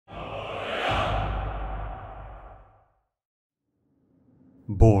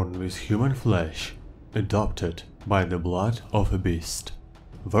Born with human flesh, adopted by the blood of a beast.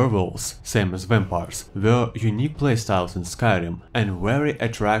 Werewolves, same as vampires, were unique playstyles in Skyrim and very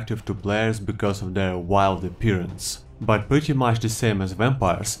attractive to players because of their wild appearance. But pretty much the same as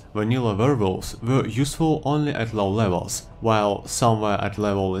vampires, vanilla werewolves were useful only at low levels, while somewhere at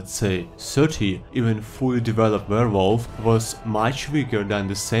level, let's say 30, even fully developed werewolf was much weaker than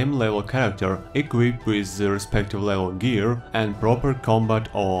the same level character equipped with the respective level gear and proper combat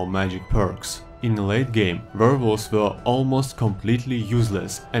or magic perks. In the late game, werewolves were almost completely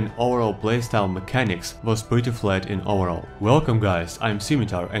useless and overall playstyle mechanics was pretty flat in overall. Welcome guys, I'm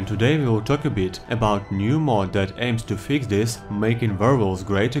Scimitar and today we will talk a bit about new mod that aims to fix this, making werewolves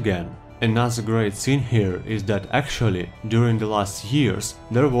great again. Another great thing here is that actually, during the last years,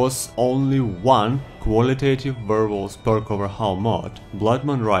 there was only one qualitative werewolves perk overhaul mod,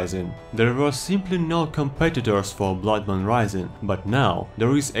 Bloodmoon Rising. There were simply no competitors for Bloodmoon Rising, but now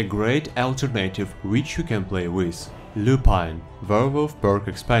there is a great alternative which you can play with. Lupine, Werewolf perk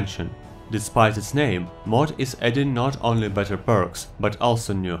expansion. Despite its name, mod is adding not only better perks, but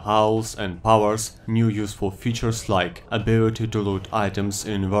also new howls and powers, new useful features like ability to loot items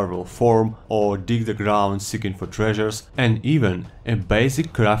in werewolf form or dig the ground seeking for treasures, and even a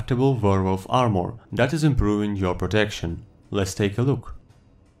basic craftable werewolf armor that is improving your protection. Let's take a look.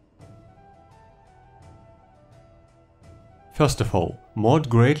 First of all, mod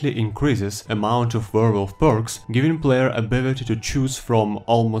greatly increases amount of werewolf perks, giving player ability to choose from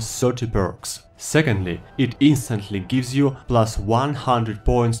almost 30 perks. Secondly, it instantly gives you plus 100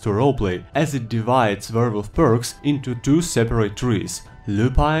 points to roleplay as it divides werewolf perks into two separate trees,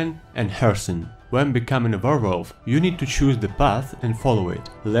 Lupine and Hersin. When becoming a werewolf, you need to choose the path and follow it.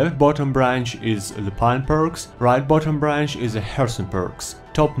 Left bottom branch is Lupine perks, right bottom branch is a Hersin perks.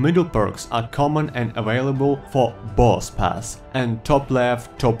 Top middle perks are common and available for both paths, and top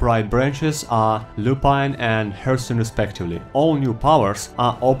left, top right branches are Lupine and Hersin respectively. All new powers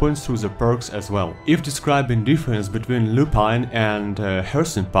are open through the perks as well. If describing difference between Lupine and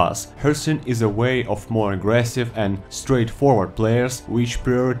Hersin paths, Hersin is a way of more aggressive and straightforward players which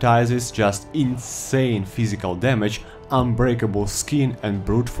prioritizes just insane physical damage, unbreakable skin and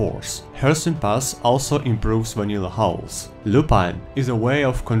brute force. Hersin pass also improves vanilla howls. Lupine is a way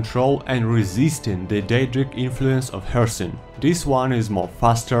of control and resisting the Daedric influence of Hersin. This one is more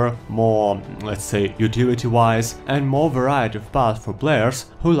faster, more, let's say, utility-wise, and more variety of path for players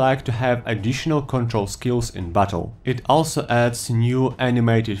who like to have additional control skills in battle. It also adds new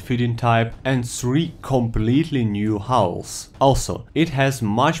animated feeding type and 3 completely new howls. Also, it has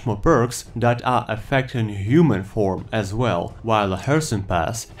much more perks that are affecting human form as well, while a Hersin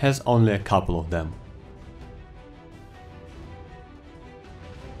pass has only a couple of them.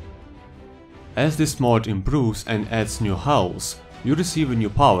 As this mod improves and adds new howls, you receive a new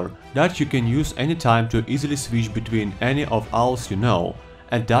power that you can use anytime to easily switch between any of owls you know,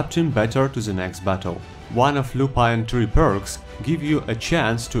 adapting better to the next battle. One of Lupine 3 perks give you a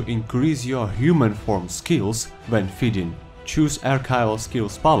chance to increase your human form skills when feeding. Choose Archival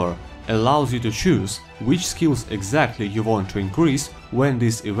Skills power allows you to choose which skills exactly you want to increase when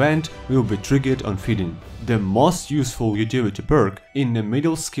this event will be triggered on feeding. The most useful utility perk in the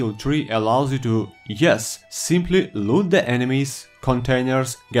middle skill tree allows you to, yes, simply loot the enemies,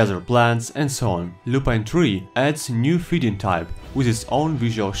 containers, gather plants and so on. Lupine 3 adds new feeding type with its own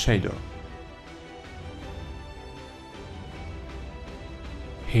visual shader.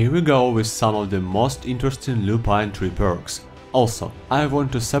 Here we go with some of the most interesting Lupine 3 perks. Also, I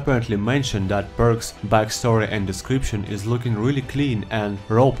want to separately mention that perks, backstory and description is looking really clean and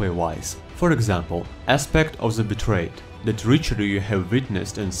roleplay wise. For example, aspect of the betrayed. The treachery you have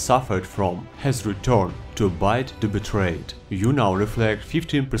witnessed and suffered from has returned to bite the betrayed. You now reflect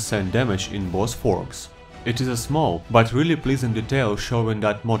 15% damage in both forms. It is a small but really pleasant detail showing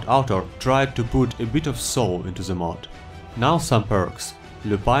that mod author tried to put a bit of soul into the mod. Now some perks.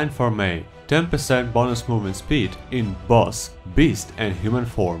 Lupine for May. 10% bonus movement speed in boss, beast and human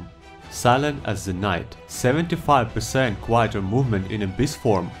form. Silent as the night. 75% quieter movement in a beast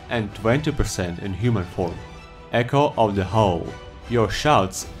form and 20% in human form. Echo of the Howl. Your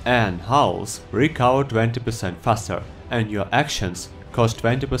shouts and howls recover 20% faster and your actions cost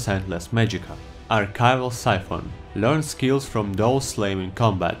 20% less magicka. Archival Siphon. Learn skills from those slain in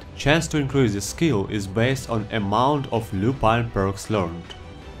combat. Chance to increase the skill is based on amount of Lupine perks learned.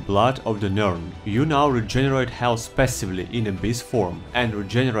 Blood of the Nern. You now regenerate health passively in a beast form and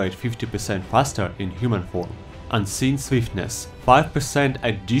regenerate 50% faster in human form. Unseen Swiftness. 5%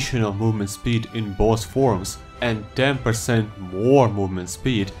 additional movement speed in both forms and 10% more movement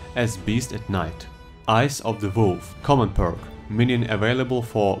speed as beast at night. Eyes of the Wolf. Common perk. meaning available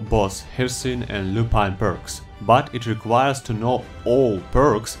for both Hircine and Lupine perks, but it requires to know all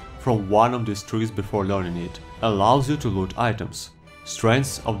perks from one of these trees before learning it. Allows you to loot items.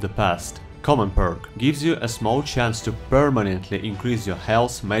 Strengths of the Past. Common perk. Gives you a small chance to permanently increase your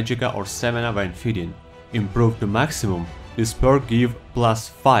health, magicka or stamina when feeding. Improved to maximum. This perk gives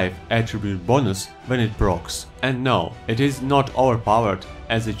 +5 attribute bonus when it procs. And no, it is not overpowered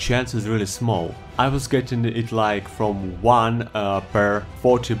as the chance is really small. I was getting it like from 1 per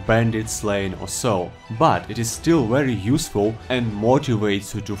 40 bandits slain or so, but it is still very useful and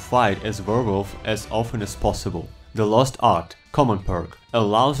motivates you to fight as werewolf as often as possible. The Lost Art. Common perk.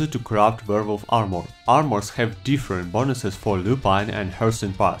 Allows you to craft werewolf armor. Armors have different bonuses for Lupine and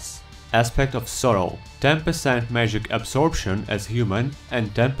Hircine pass. Aspect of Sorrow. 10% magic absorption as human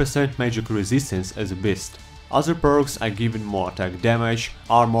and 10% magic resistance as a beast. Other perks are given more attack damage,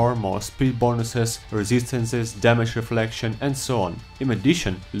 armor, more speed bonuses, resistances, damage reflection and so on. In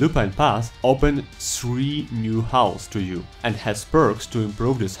addition, Lupine Pass opened 3 new howls to you and has perks to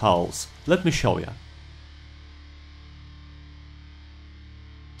improve these howls. Let me show ya.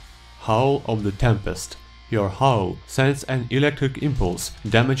 Howl of the Tempest. Your howl sends an electric impulse,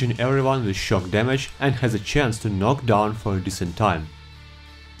 damaging everyone with shock damage and has a chance to knock down for a decent time.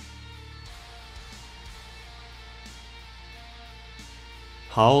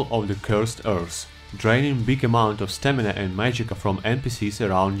 Howl of the Cursed Earth. Draining big amount of stamina and magicka from NPCs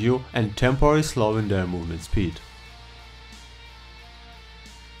around you and temporarily slowing their movement speed.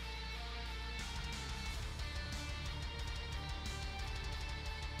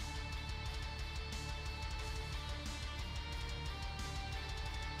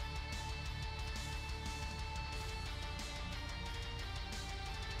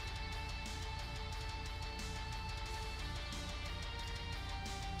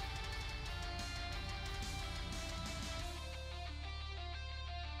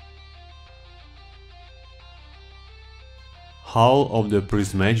 Howl of the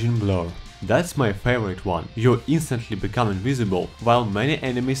Prismagian Blur. That's my favorite one. You instantly become invisible, while many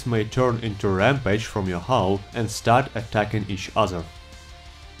enemies may turn into rampage from your howl and start attacking each other.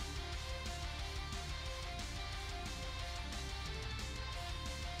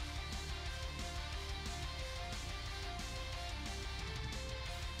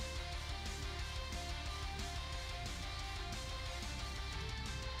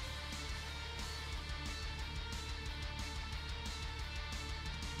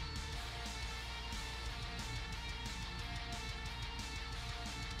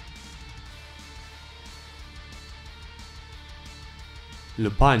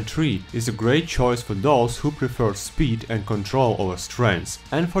 Lupine Tree is a great choice for those who prefer speed and control over strengths,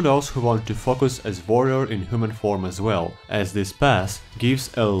 and for those who want to focus as warrior in human form as well, as this pass gives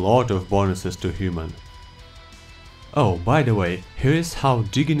a lot of bonuses to human. Oh, by the way, here is how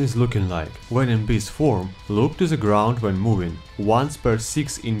digging is looking like. When in beast form, look to the ground when moving. Once per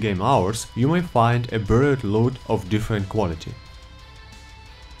 6 in-game hours, you may find a buried loot of different quality.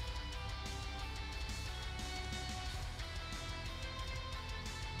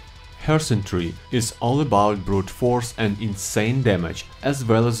 Hircine Tree is all about brute force and insane damage, as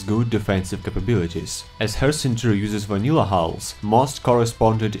well as good defensive capabilities. As Hircine Tree uses vanilla howls, most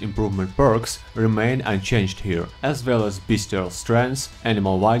corresponding improvement perks remain unchanged here, as well as bestial strength,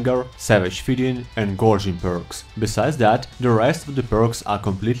 animal vigor, savage feeding and gorging perks. Besides that, the rest of the perks are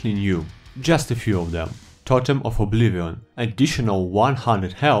completely new. Just a few of them. Totem of Oblivion. Additional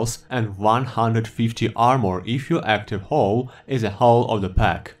 100 health and 150 armor if your active howl is a howl of the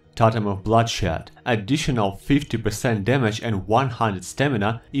pack. Totem of Bloodshed. Additional 50% damage and 100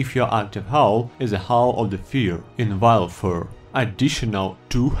 stamina if your active howl is a howl of the fear in Vile Fur. Additional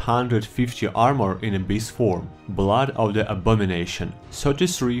 250 armor in a beast form. Blood of the Abomination.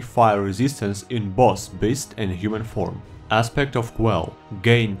 33 fire resistance in both beast and human form. Aspect of Quell.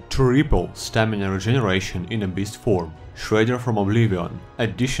 Gain triple stamina regeneration in a beast form. Shredder from Oblivion.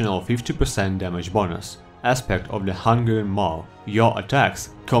 Additional 50% damage bonus. Aspect of the Hungering Maw. Your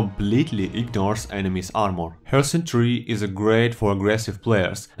attacks completely ignores enemies' armor. Hircine Tree is great for aggressive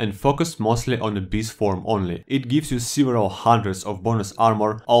players and focused mostly on the beast form only. It gives you several hundreds of bonus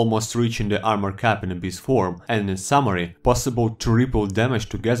armor, almost reaching the armor cap in a beast form, and in summary, possible triple damage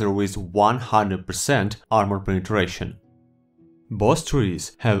together with 100% armor penetration. Both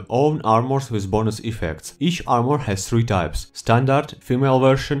trees have own armors with bonus effects. Each armor has 3 types: standard, female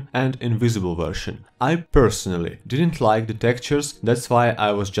version and invisible version. I personally didn't like the textures, that's why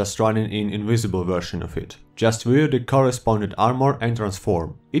I was just running in invisible version of it. Just wear the corresponding armor and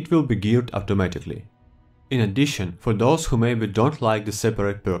transform. It will be geared automatically. In addition, for those who maybe don't like the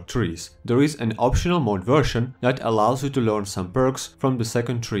separate perk trees, there is an optional mod version that allows you to learn some perks from the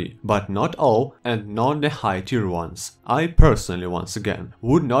second tree, but not all and not the high tier ones. I personally, once again,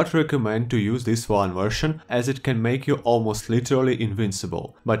 would not recommend to use this one version as it can make you almost literally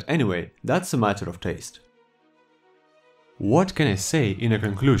invincible, but anyway, that's a matter of taste. What can I say in a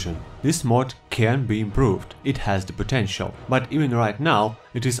conclusion? This mod can be improved, it has the potential, but even right now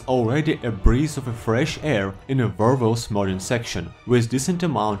it is already a breeze of a fresh air in a Werewolf's modding section, with decent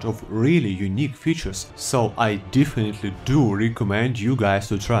amount of really unique features, so I definitely do recommend you guys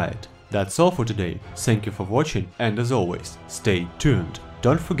to try it. That's all for today, thank you for watching and as always, stay tuned.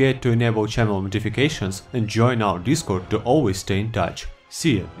 Don't forget to enable channel notifications and join our Discord to always stay in touch.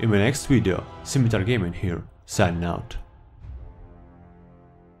 See you in my next video, Scimitar Gaming here, signing out.